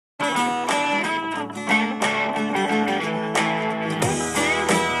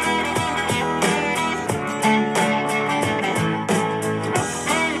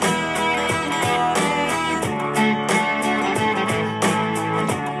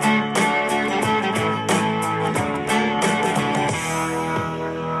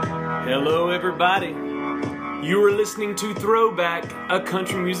everybody. You are listening to Throwback, a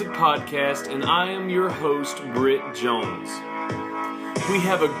country music podcast, and I am your host, Britt Jones. We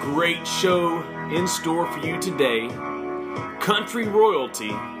have a great show in store for you today. Country royalty,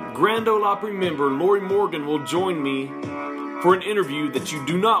 Grand Ole Opry member Lorrie Morgan will join me for an interview that you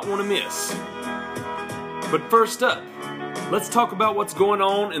do not want to miss. But first up, let's talk about what's going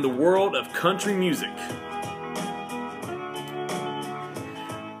on in the world of country music.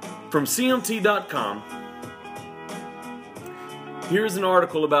 From CMT.com, here's an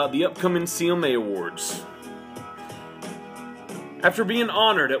article about the upcoming CMA Awards. After being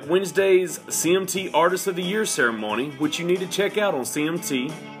honored at Wednesday's CMT Artist of the Year ceremony, which you need to check out on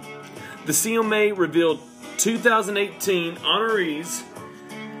CMT, the CMA revealed 2018 honorees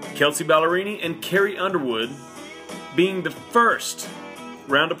Kelsea Ballerini and Carrie Underwood being the first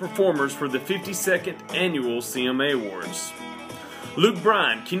round of performers for the 52nd Annual CMA Awards. Luke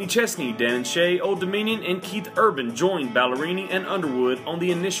Bryan, Kenny Chesney, Dan and Shay, Old Dominion, and Keith Urban joined Ballerini and Underwood on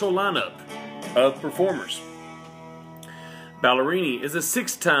the initial lineup of performers. Ballerini is a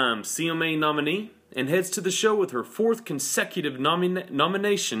 6-time CMA nominee and heads to the show with her 4th consecutive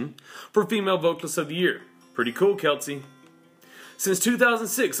nomination for Female Vocalist of the Year. Pretty cool, Kelsea. Since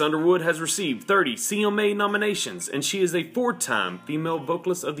 2006, Underwood has received 30 CMA nominations, and she is a 4-time Female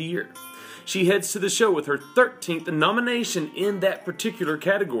Vocalist of the Year. She heads to the show with her 13th nomination in that particular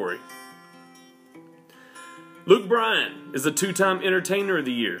category. Luke Bryan is a 2-time Entertainer of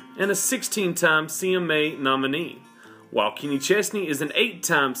the Year and a 16-time CMA nominee, while Kenny Chesney is an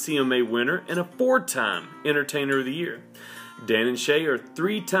 8-time CMA winner and a 4-time Entertainer of the Year. Dan and Shay are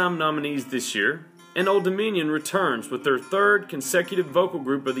 3-time nominees this year, and Old Dominion returns with their 3rd consecutive Vocal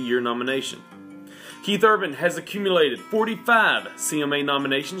Group of the Year nomination. Keith Urban has accumulated 45 CMA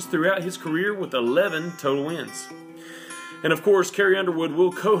nominations throughout his career with 11 total wins. And of course, Carrie Underwood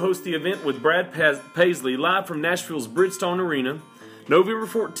will co-host the event with Brad Paisley live from Nashville's Bridgestone Arena, November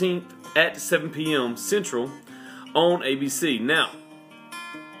 14th at 7 p.m. Central on ABC. Now,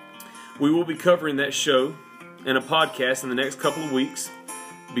 we will be covering that show in a podcast in the next couple of weeks.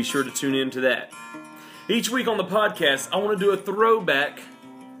 Be sure to tune in to that. Each week on the podcast, I want to do a throwback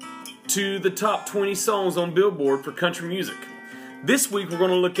to the top 20 songs on Billboard for country music. This week we're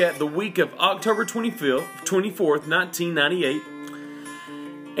going to look at the week of October 24th, 1998,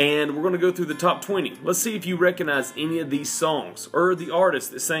 and we're going to go through the top 20. Let's see if you recognize any of these songs or the artists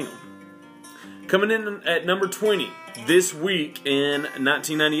that sang them. Coming in at number 20 this week in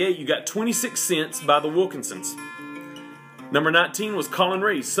 1998, you got 26 Cents by the Wilkinsons. Number 19 was Colin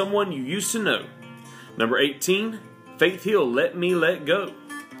Ray's Someone You Used to Know. Number 18, Faith Hill, Let Me Let Go.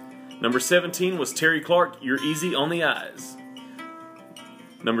 Number 17 was Terry Clark, You're Easy on the Eyes.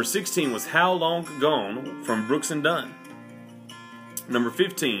 Number 16 was How Long Gone from Brooks and Dunn. Number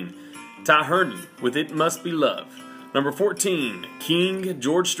 15, Ty Herndon with It Must Be Love. Number 14, King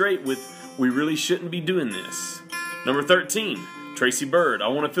George Strait with We Really Shouldn't Be Doing This. Number 13, Tracy Byrd, I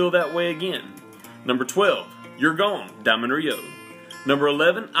Want to Feel That Way Again. Number 12, You're Gone, Diamond Rio. Number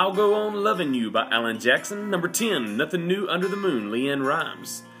 11, I'll Go On Loving You by Alan Jackson. Number 10, Nothing New Under the Moon, Leanne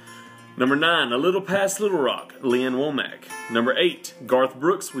Rimes. Number 9, A Little Past Little Rock, Leanne Womack. Number 8, Garth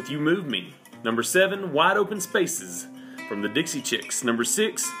Brooks with You Move Me. Number 7, Wide Open Spaces from the Dixie Chicks. Number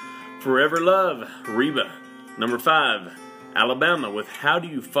 6, Forever Love, Reba. Number 5, Alabama with How Do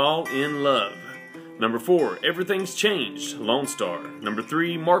You Fall in Love. Number 4, Everything's Changed, Lone Star. Number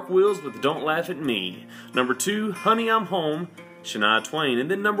 3, Mark Wills with Don't Laugh at Me. Number 2, Honey I'm Home, Shania Twain. And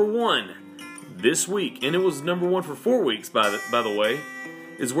then number 1 this week, and it was number 1 for 4 weeks by the way,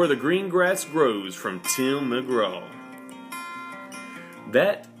 is Where the Green Grass Grows from Tim McGraw.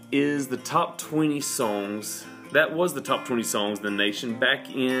 That is the top 20 songs. That was the top 20 songs in the nation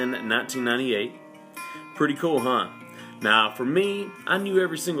back in 1998. Pretty cool, huh? Now, for me, I knew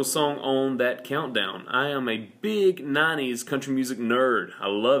every single song on that countdown. I am a big 90s country music nerd. I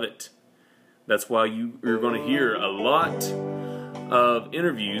love it. That's why you're going to hear a lot of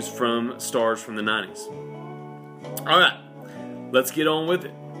interviews from stars from the 90s. All right. Let's get on with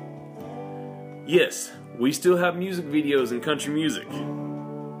it. Yes, we still have music videos in country music.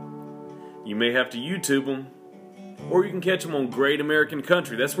 You may have to YouTube them, or you can catch them on Great American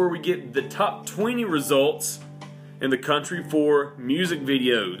Country. That's where we get the top 20 results in the country for music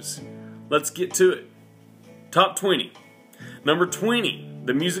videos. Let's get to it. Top 20. Number 20,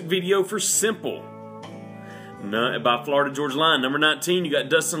 the music video for Simple by Florida Georgia Line. Number 19, you got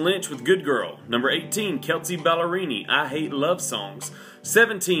Dustin Lynch with Good Girl. Number 18, Kelsea Ballerini, I Hate Love Songs.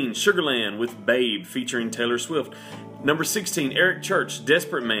 17, Sugarland with Babe featuring Taylor Swift. Number 16, Eric Church,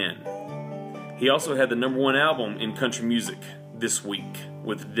 Desperate Man. He also had the #1 album in country music this week.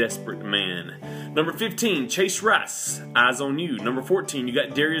 with Desperate Man. Number 15, Chase Rice, Eyes on You. Number 14, you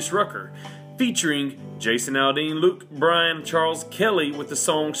got Darius Rucker featuring Jason Aldean, Luke Bryan, Charles Kelly with the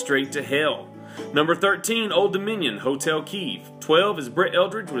song Straight to Hell. Number 13, Old Dominion, Hotel Kiev. 12 is Brett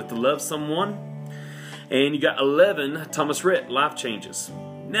Eldridge with Love Someone. And you got 11, Thomas Rhett, Life Changes.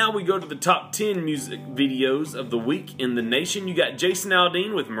 Now we go to the top 10 music videos of the week in the nation. You got Jason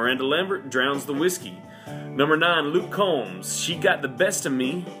Aldean with Miranda Lambert, Drowns the Whiskey. Number 9, Luke Combs, She Got the Best of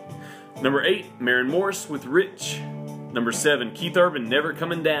Me. Number 8, Maren Morris with Rich. Number 7, Keith Urban, Never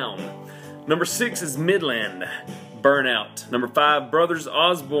Coming Down. Number 6 is Midland, Burnout. Number 5, Brothers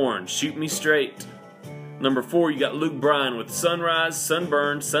Osborne, Shoot Me Straight. Number 4, you got Luke Bryan with Sunrise,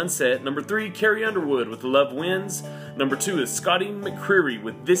 Sunburn, Sunset. Number 3, Carrie Underwood with Love Wins. Number 2 is Scotty McCreery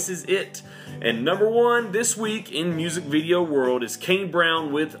with This Is It. And number 1 this week in music video world is Kane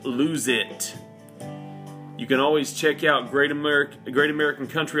Brown with Lose It. You can always check out Great American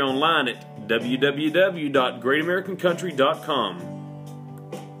Country online at www.greatamericancountry.com.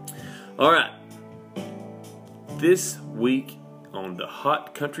 Alright, this week on the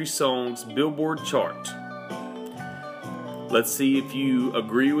Hot Country Songs Billboard chart. Let's see if you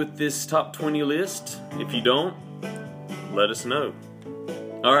agree with this top 20 list. If you don't, let us know.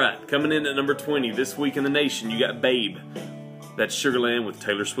 Alright, coming in at number 20 this week in the nation, you got Babe. That's Sugarland with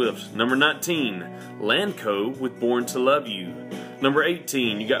Taylor Swift. Number 19, Landco with Born to Love You. Number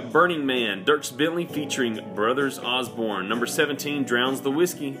 18, you got Burning Man, Dierks Bentley featuring Brothers Osborne. Number 17, Drowns the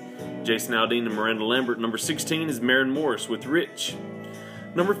Whiskey, Jason Aldean and Miranda Lambert. Number 16 is Maren Morris with Rich.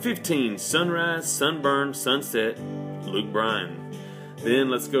 Number 15, Sunrise, Sunburn, Sunset, Luke Bryan. Then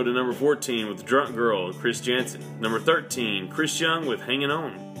let's go to number 14 with Drunk Girl, Chris Jansen. Number 13, Chris Young with Hanging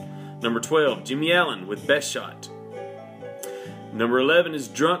On. Number 12, Jimmy Allen with Best Shot. Number 11 is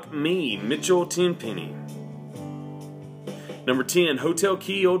Drunk Me, Mitchell Tenpenny. Number 10, Hotel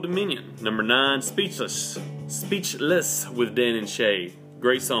Key, Old Dominion. Number 9, Speechless with Dan and Shay.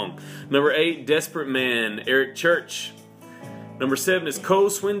 Great song. Number 8, Desperate Man, Eric Church. Number 7 is Cole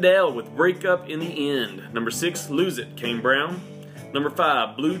Swindell with Break Up in the End. Number 6, Lose It, Kane Brown. Number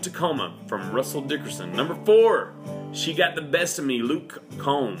 5, Blue Tacoma from Russell Dickerson. Number 4, She Got the Best of Me, Luke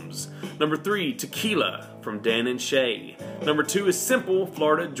Combs. Number 3, Tequila from Dan and Shay. Number 2 is Simple,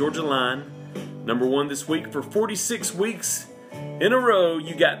 Florida Georgia Line. Number 1 this week for 46 weeks in a row,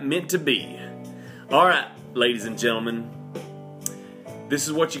 you got Meant to Be. Alright, ladies and gentlemen, this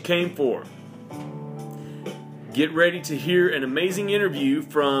is what you came for. Get ready to hear an amazing interview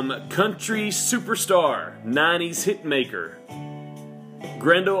from country superstar, 90s hitmaker,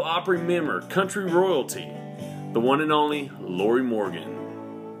 Grand Ole Opry member, country royalty, the one and only Lorrie Morgan.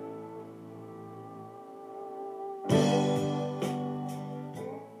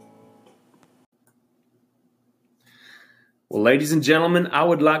 Well, ladies and gentlemen, I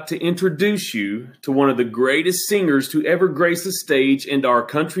would like to introduce you to one of the greatest singers to ever grace the stage in our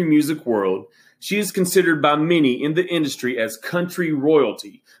country music world. She is considered by many in the industry as country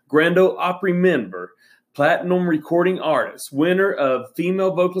royalty, Grand Ole Opry member, platinum recording artist, winner of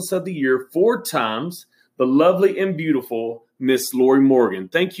Female Vocalist of the Year 4 times, the lovely and beautiful Miss Lorrie Morgan.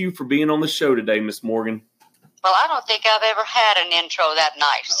 Thank you for being on the show today, Miss Morgan. Well, I don't think I've ever had an intro that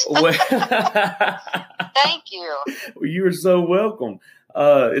nice. Thank you. Well, you are so welcome.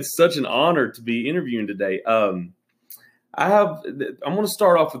 It's such an honor to be interviewing today. I'm going to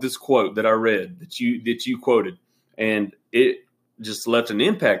start off with this quote that I read that you quoted, and it just left an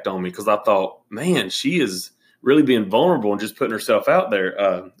impact on me because I thought, man, she is really being vulnerable and just putting herself out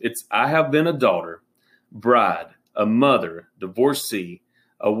there. I have been a daughter, bride, a mother, divorcee,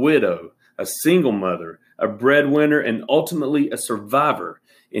 a widow, a single mother, a breadwinner, and ultimately a survivor.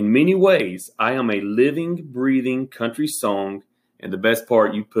 In many ways, I am a living, breathing country song, and the best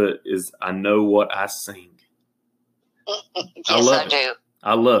part you put is I know what I sing. Yes, I do.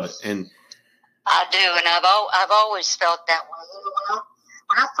 I love it, and I do, and I've always felt that way.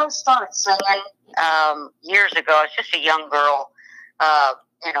 When I first started singing years ago, I was just a young girl,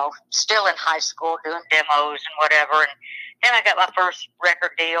 still in high school doing demos and whatever, and then I got my first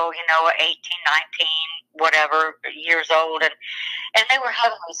record deal, 18, 19, whatever, years old, and they were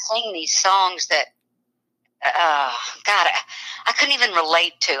having me sing these songs that, God, I couldn't even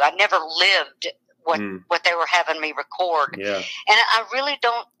relate to. I never lived what they were having me record. Yeah. And I really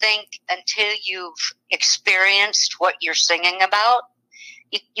don't think until you've experienced what you're singing about,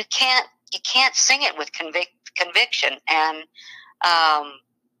 you can't sing it with conviction. And,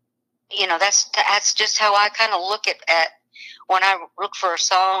 that's just how I kind of look at when I look for a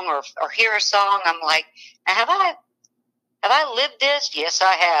song or hear a song. I'm like, have I lived this? Yes,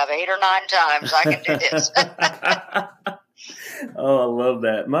 I have. 8 or 9 times I can do this. Oh, I love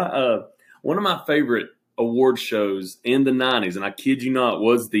that. My one of my favorite award shows in the '90s, and I kid you not,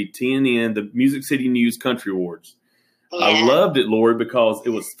 was the TNN, the Music City News Country Awards. Yeah. I loved it, Lori, because it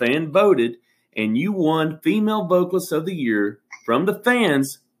was fan voted, and you won Female Vocalist of the Year from the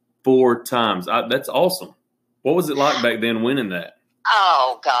fans 4 times. That's awesome. What was it like back then winning that?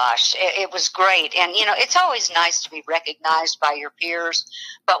 Oh gosh, it was great, and it's always nice to be recognized by your peers.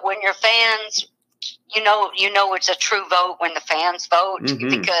 But when your fans, it's a true vote when the fans vote,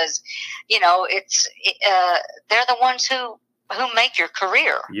 because it's they're the ones who make your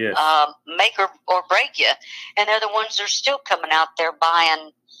career, yes. Make or break you, and they're the ones that are still coming out there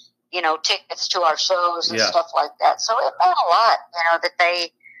buying, tickets to our shows and stuff like that. So it meant a lot, that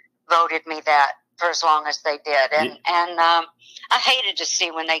they voted me that for as long as they did, and I hated to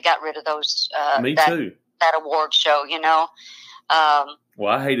see when they got rid of those. Me too. That award show,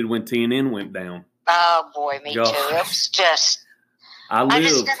 Well, I hated when TNN went down. Oh boy, me too. It was just. I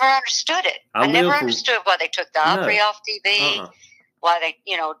just never understood it. I never understood why they took the Opry off TV, why they,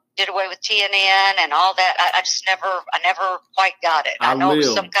 did away with TNN and all that. I never quite got it. I know it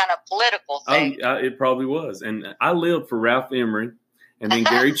was some kind of political thing. It probably was. And I lived for Ralph Emery and then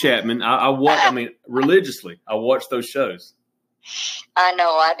Gary Chapman. Religiously, I watched those shows. I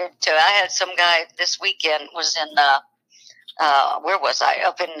know, I did too. I had some guy this weekend was in, where was I?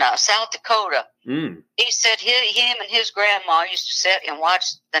 Up in South Dakota. He said him and his grandma used to sit and watch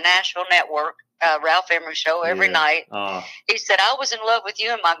the national network, Ralph Emery show every night. He said, I was in love with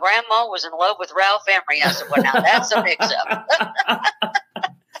you and my grandma was in love with Ralph Emery. I said, well, now that's a mix-up.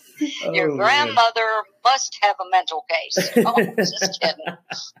 Your grandmother must have a mental case. Oh, just kidding.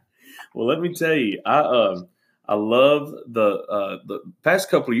 Well, let me tell you, I love the past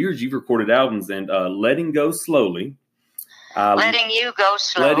couple of years you've recorded albums, and Letting Go Slowly. Letting You Go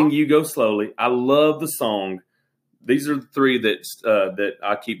Slow. Letting You Go Slowly. I love the song. These are the 3 that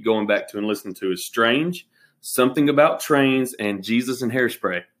I keep going back to and listening to. Is Strange, Something About Trains, and Jesus and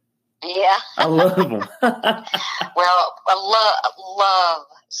Hairspray. Yeah. I love them. Well, I love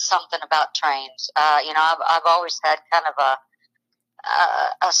Something About Trains. I've always had kind of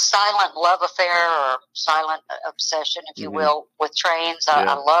a silent love affair or silent obsession, if you will, with trains.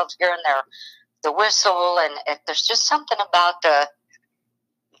 I love hearing the whistle, and there's just something about the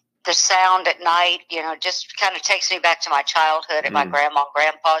sound at night, just kind of takes me back to my childhood at my grandma and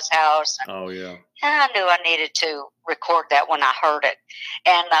grandpa's house. And, and I knew I needed to record that when I heard it.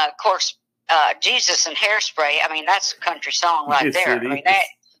 And of course, Jesus and Hairspray, I mean, that's a country song right there. I mean,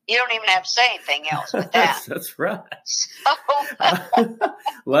 you don't even have to say anything else with that. That's right. So.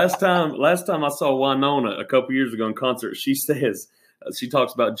 Last time I saw Winona a couple years ago in concert, she says, she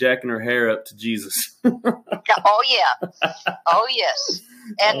talks about jacking her hair up to Jesus. Oh yeah, oh yes,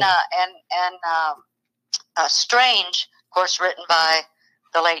 and Strange, of course, written by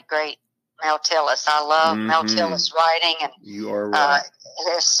the late great Mel Tillis. I love Mel Tillis writing and you are right.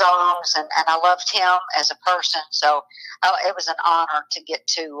 His songs, and I loved him as a person. So it was an honor to get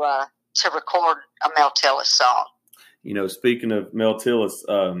to record a Mel Tillis song. Speaking of Mel Tillis,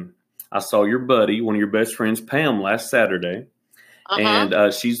 I saw your buddy, one of your best friends, Pam, last Saturday.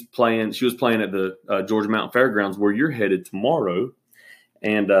 And she was playing at the Georgia Mountain Fairgrounds where you're headed tomorrow.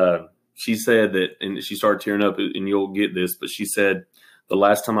 And she said that, and she started tearing up, and you'll get this, but she said the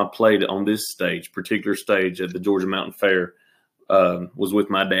last time I played on this particular stage at the Georgia Mountain Fair, was with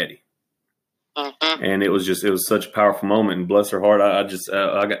my daddy. And it was such a powerful moment, and bless her heart, I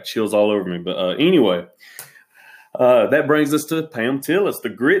got chills all over me. But anyway, that brings us to Pam Tillis, the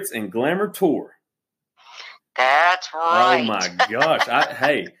Grits and Glamour Tour. That's right. Oh my gosh!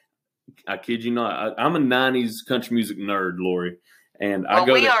 I kid you not. I'm a '90s country music nerd, Lori, and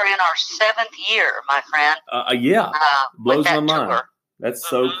we are in our 7th year, my friend. Blows my mind. Tour. That's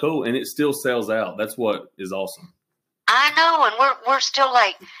so cool, and it still sells out. That's what is awesome. I know, and we're still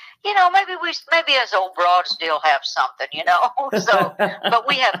like, maybe as old broads still have something, So, but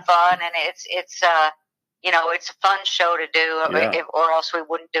we have fun, and it's a fun show to do, or else we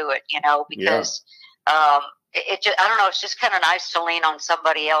wouldn't do it, because. I don't know. It's just kind of nice to lean on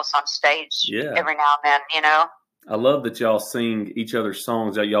somebody else on stage every now and then, I love that y'all sing each other's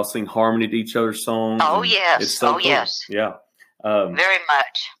songs. That y'all sing harmony to each other's songs. Oh, yes. It's so cool. Yes. Yeah. Very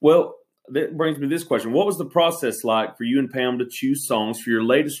much. Well, that brings me to this question. What was the process like for you and Pam to choose songs for your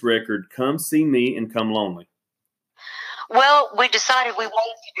latest record, Come See Me and Come Lonely? Well, we decided we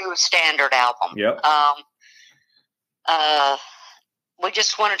wanted to do a standard album. Yep. We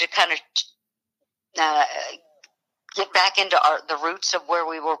just wanted to kind of get back into the roots of where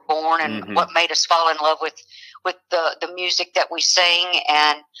we were born and what made us fall in love with the music that we sing.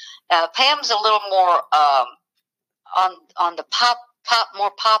 And Pam's a little more on the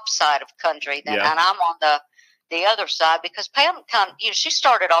more pop side of country than, and I'm on the other side because Pam she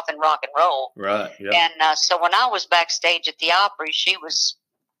started off in rock and roll, right? Yeah. And so when I was backstage at the Opry, she was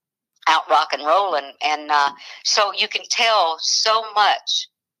out rock and rolling, and so you can tell so much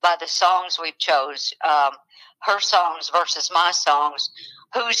by the songs we've chose, her songs versus my songs,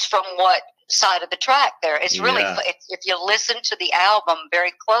 who's from what side of the track there. It's really, if you listen to the album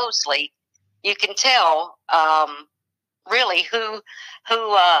very closely, you can tell really who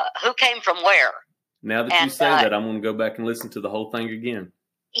came from where. Now that you say that, I'm going to go back and listen to the whole thing again.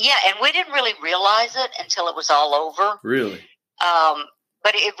 Yeah, and we didn't really realize it until it was all over. Really?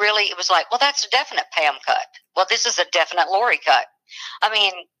 But it was like, well, that's a definite Pam cut. Well, this is a definite Lorrie cut. I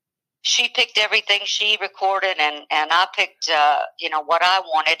mean, she picked everything she recorded, and I picked, what I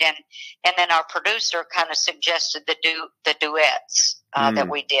wanted, and then our producer kind of suggested the duets that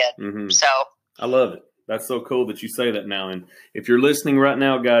we did. Mm-hmm. So I love it. That's so cool that you say that now. And if you're listening right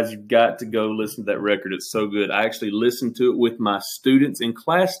now, guys, you've got to go listen to that record. It's so good. I actually listened to it with my students in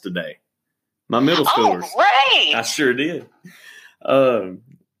class today, my middle schoolers. Oh, great! I sure did.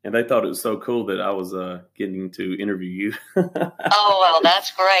 And they thought it was so cool that I was getting to interview you. Oh, well,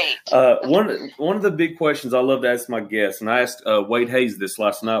 that's great. One of the big questions I love to ask my guests, and I asked Wade Hayes this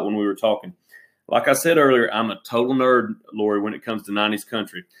last night when we were talking. Like I said earlier, I'm a total nerd, Lorrie, when it comes to 90s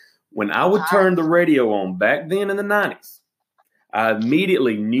country. When I would turn the radio on back then in the 90s, I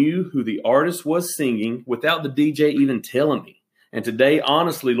immediately knew who the artist was singing without the DJ even telling me. And today,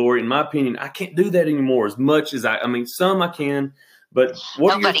 honestly, Lorrie, in my opinion, I can't do that anymore as much as I mean, some I can. But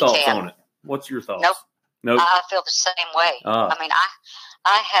what are your thoughts on it? What's your thoughts? Nope. I feel the same way. I mean,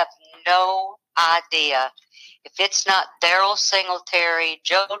 I have no idea if it's not Daryl Singletary,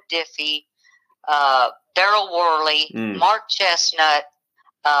 Joe Diffie, Daryl Worley, Mark Chestnut,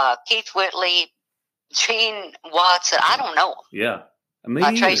 Keith Whitley, Gene Watson. I don't know them.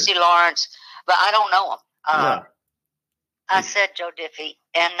 Yeah. Tracy Lawrence, but I don't know them. I said Joe Diffie,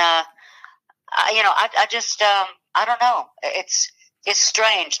 and I just I don't know. It's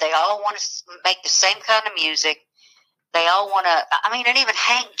strange. They all want to make the same kind of music. They all want to. I mean, and even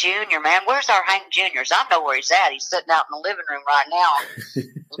Hank Jr. Man, where's our Hank Jr.? I know where he's at. He's sitting out in the living room right now.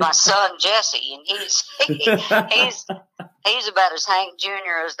 My son Jesse, and he's about as Hank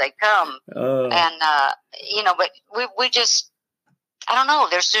Jr. as they come. And but we just, I don't know.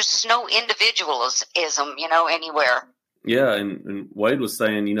 There's just no individualism, anywhere. Yeah, and Wade was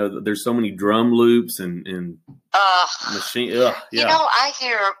saying, that there's so many drum loops and machine. Yeah.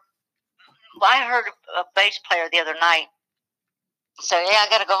 I heard a bass player the other night say, "Yeah, I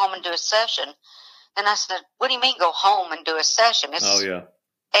got to go home and do a session." And I said, "What do you mean go home and do a session? It's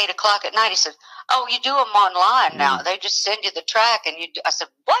 8 o'clock at night." He said, "Oh, you do them online now. They just send you the track and you do." I said,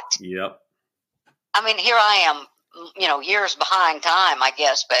 "What?" Yep. I mean, here I am, years behind time, I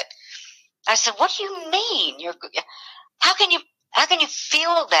guess. But I said, "What do you mean? How can you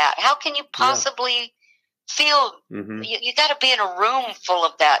feel that? How can you possibly feel? Mm-hmm. You got to be in a room full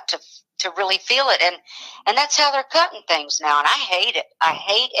of that to really feel it." And that's how they're cutting things now, and I hate it. I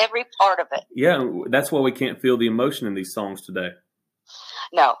hate every part of it. Yeah, that's why we can't feel the emotion in these songs today.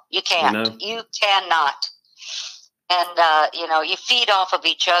 No, you can't. You cannot. And you feed off of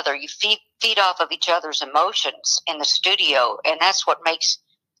each other. You feed off of each other's emotions in the studio, and that's what makes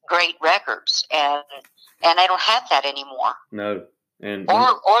great records. And they don't have that anymore. No.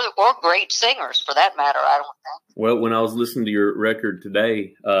 Or great singers, for that matter, I don't think. Well, when I was listening to your record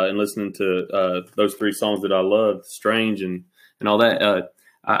today and listening to those three songs that I loved, Strange and all that,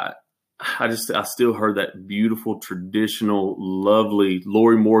 I still heard that beautiful, traditional, lovely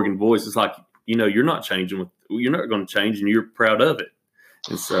Lorrie Morgan voice. It's like, you're not changing. You're not going to change, and you're proud of it.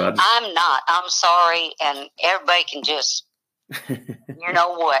 And so I'm not. I'm sorry, and everybody can just... you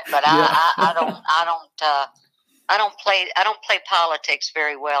know what? But I don't play politics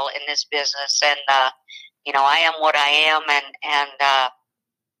very well in this business, and I am what I am, and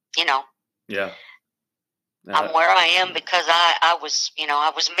yeah, I'm where I am because I was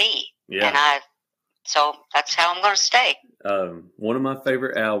me, and so that's how I'm going to stay. One of my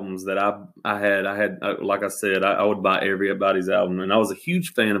favorite albums that I had, like I said, I would buy everybody's album, and I was a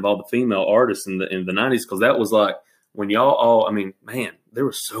huge fan of all the female artists in the 90s because that was like. When y'all all, I mean, man, there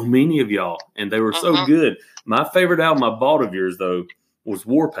were so many of y'all, and they were so good. My favorite album I bought of yours, though, was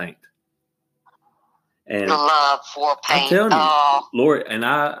War Paint. And love War Paint. I'm telling you, Lorrie, and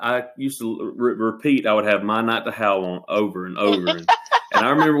I used to repeat, I would have My Night to Howl on over and over. And I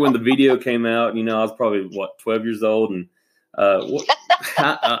remember when the video came out, I was probably, 12 years old, and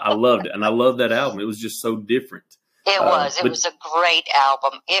I loved it. And I loved that album. It was just so different. It was. It was a great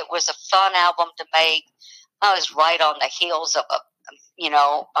album. It was a fun album to make. I was right on the heels of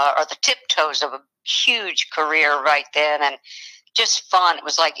or the tiptoes of a huge career right then, and just fun. It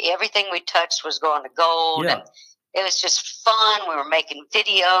was like everything we touched was going to gold, Yeah. and it was just fun. We were making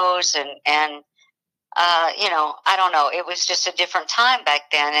videos, and I don't know. It was just a different time back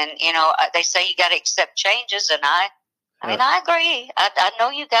then, and they say you got to accept changes, and I mean, I agree. I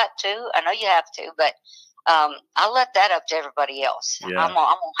know you got to. I know you have to, but I'll let that up to everybody else. Yeah. I'm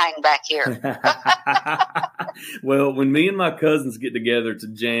gonna hang back here. Well, when me and my cousins get together to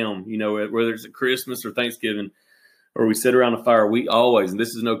jam, whether it's at Christmas or Thanksgiving, or we sit around a fire, we always, and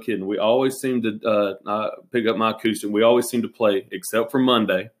this is no kidding, we always seem to pick up my acoustic. We always seem to play, except for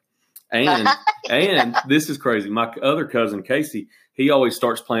Monday. And this is crazy. My other cousin, Casey, he always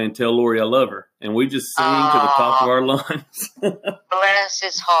starts playing Tell Lorrie I Love Her. And we just sing to the top of our lungs. Bless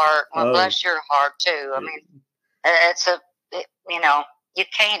his heart. Well, bless your heart, too. I mean, you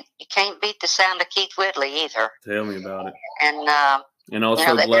can't beat the sound of Keith Whitley either. Tell me about it. And I was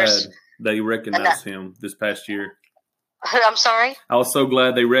so glad they recognized him this past year. I'm sorry? I was so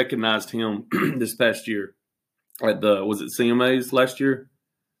glad they recognized him this past year. Was it CMAs last year?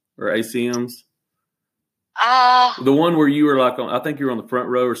 Or ACMs? The one where you were I think you were on the front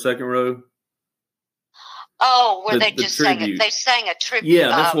row or second row. Oh, where they just sang it. They sang a tribute. Yeah,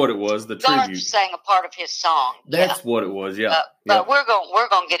 that's what it was. The Garth tribute. sang a part of his song. That's what it was. Yeah. But we're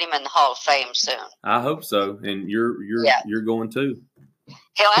going to get him in the Hall of Fame soon. I hope so, and you're going too.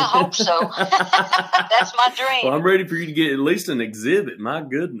 Hell, I hope so. That's my dream. Well, I'm ready for you to get at least an exhibit. My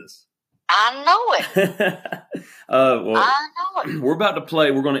goodness. I know it. I know it. We're about to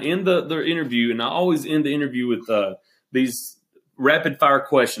play. We're going to end the interview, and I always end the interview with these rapid fire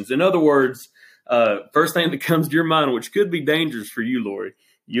questions. In other words, first thing that comes to your mind, which could be dangerous for you, Lorrie.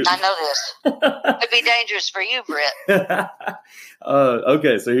 I know this. Could be dangerous for you, Britt.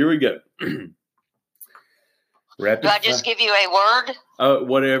 Okay, so here we go. Do I just give you a word?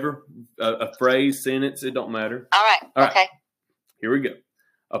 Whatever. A phrase, sentence, it don't matter. All right. Okay. Here we go.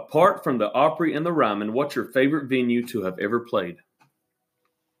 Apart from the Opry and the Ryman, what's your favorite venue to have ever played?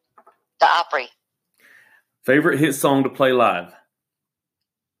 The Opry. Favorite hit song to play live?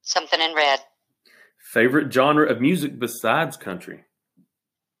 Something in Red. Favorite genre of music besides country?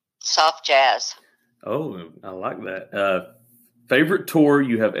 Soft jazz. Oh, I like that. Favorite tour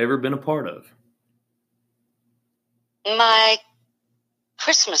you have ever been a part of? My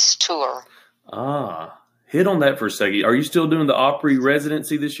Christmas tour. Hit on that for a second. Are you still doing the Opry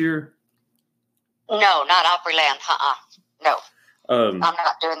residency this year? No, not Opryland. No. I'm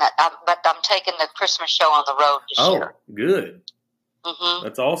not doing that. But I'm taking the Christmas show on the road this year. Oh, good. Mm-hmm.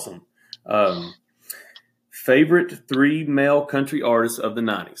 That's awesome. Favorite 3 male country artists of the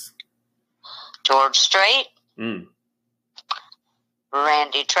 90s? George Strait.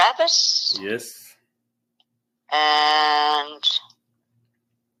 Randy Travis. Yes. And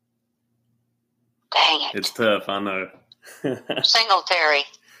dang it. It's tough, I know. Singletary.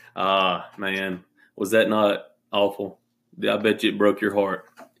 Man. Was that not awful? I bet you it broke your heart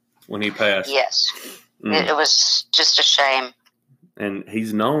when he passed. Yes. It was just a shame. And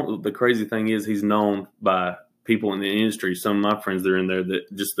he's known, the crazy thing is he's known by people in the industry. Some of my friends that are in there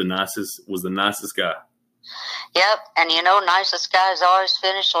that just the nicest guy. Yep. And nicest guys always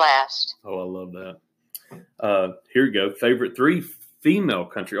finish last. Oh, I love that. Here we go. Favorite 3 female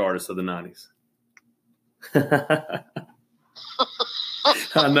country artists of the 90s.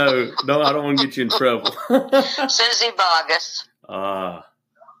 I know. No, I don't want to get you in trouble. Susie Boggess. I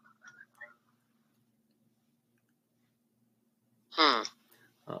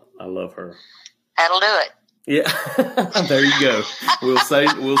love her. That'll do it. Yeah. There you go. We'll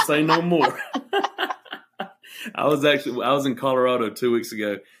say no more. I was in Colorado 2 weeks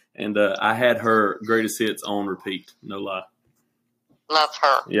ago, and I had her greatest hits on repeat. No lie. Love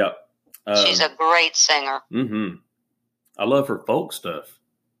her. Yeah. She's a great singer. Mm-hmm. I love her folk stuff.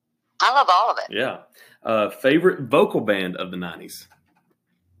 I love all of it. Yeah. Favorite vocal band of the 90s?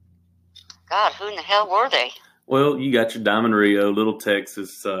 God, who in the hell were they? Well, you got your Diamond Rio, Little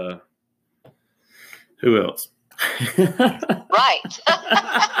Texas. Who else? Right.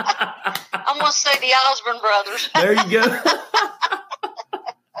 I'm going to say the Osborne Brothers. There you go.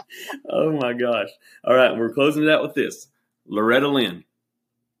 Oh, my gosh. All right, we're closing it out with this. Loretta Lynn.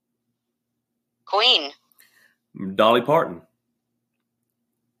 Queen. Dolly Parton.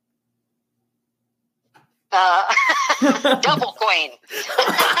 Double Queen.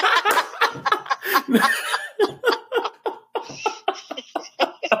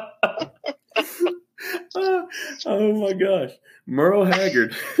 Oh, my gosh. Merle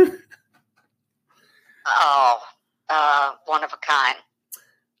Haggard. One of a kind.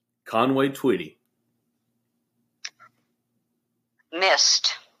 Conway Twitty.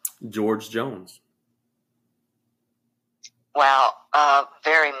 Missed. George Jones. Wow,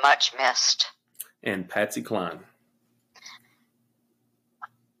 very much missed. And Patsy Cline.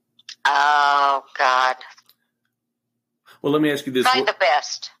 Oh, God. Well, let me ask you this. Probably the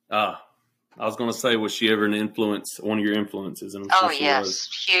best. I was going to say, was she ever one of your influences? And I'm sure she was.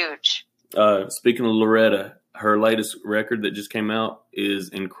 Huge. Speaking of Loretta, her latest record that just came out is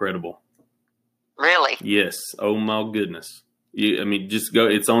incredible. Really? Yes. Oh, my goodness. Just go.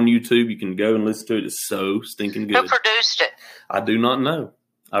 It's on YouTube. You can go and listen to it. It's so stinking good. Who produced it? I do not know.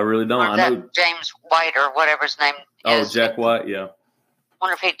 I really don't. I know James White or whatever his name is. Oh, Jack White, yeah.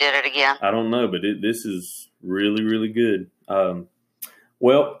 Wonder if he did it again. I don't know, but this is really, really good.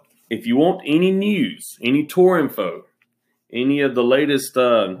 Well, if you want any news, any tour info, any of the latest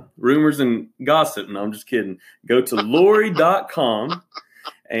rumors and gossip, no, I'm just kidding, go to Lorrie.com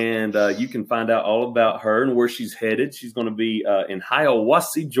and you can find out all about her and where she's headed. She's going to be in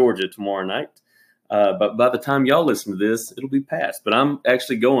Hiawassee, Georgia tomorrow night. But by the time y'all listen to this, it'll be past. But I'm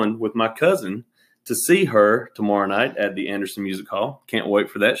actually going with my cousin to see her tomorrow night at the Anderson Music Hall. Can't wait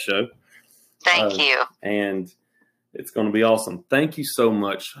for that show. Thank you. And it's going to be awesome. Thank you so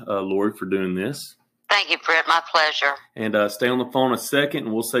much, Lorrie, for doing this. Thank you, Britt. My pleasure. And stay on the phone a second,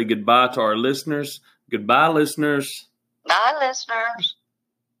 and we'll say goodbye to our listeners. Goodbye, listeners. Bye, listeners.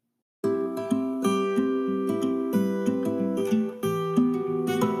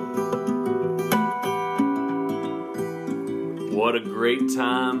 What a great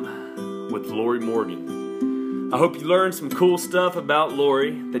time with Lorrie Morgan. I hope you learned some cool stuff about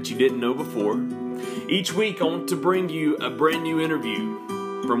Lorrie that you didn't know before. Each week I want to bring you a brand new interview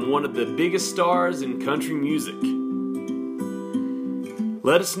from one of the biggest stars in country music.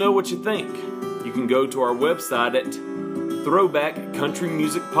 Let us know what you think. You can go to our website at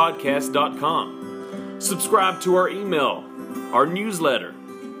throwbackcountrymusicpodcast.com. Subscribe to our email, our newsletter.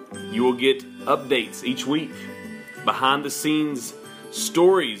 You will get updates each week, behind the scenes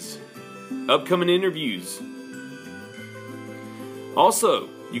stories, upcoming interviews. Also,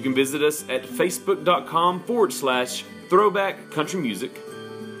 you can visit us at facebook.com/throwbackcountrymusic.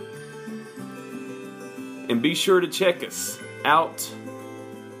 And be sure to check us out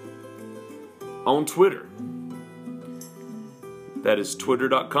on Twitter. That is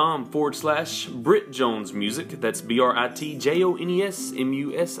twitter.com/Britt Jones Music. That's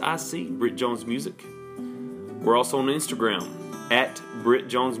BritJonesMusic, Britt Jones Music. We're also on Instagram at Britt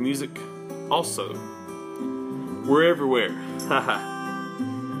Jones Music. Also, we're everywhere.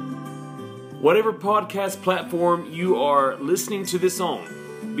 Whatever podcast platform you are listening to this on,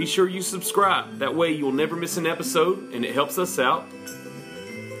 be sure you subscribe. That way you'll never miss an episode, and it helps us out.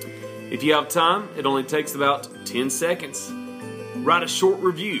 If you have time, it only takes about 10 seconds. Write a short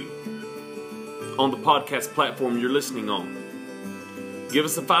review on the podcast platform you're listening on. Give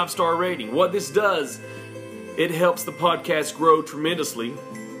us a 5-star rating. What this does, it helps the podcast grow tremendously,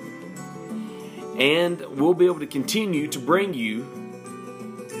 and we'll be able to continue to bring you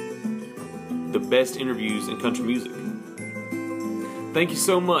the best interviews in country music. Thank you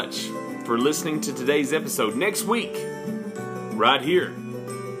so much for listening to today's episode. Next week, right here,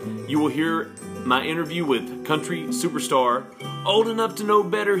 you will hear my interview with country superstar, old enough to know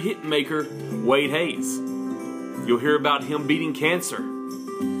better hit maker, Wade Hayes. You'll hear about him beating cancer,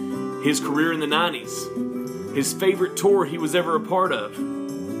 his career in the 90s, his favorite tour he was ever a part of,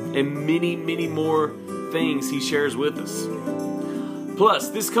 and many, many more things he shares with us. Plus,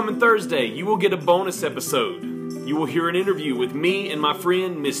 this coming Thursday, you will get a bonus episode. You will hear an interview with me and my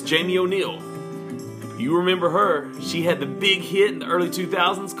friend, Miss Jamie O'Neill. You remember her. She had the big hit in the early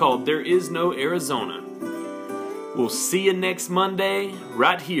 2000s called There Is No Arizona. We'll see you next Monday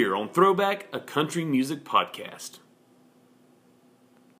right here on Throwback, a country music podcast.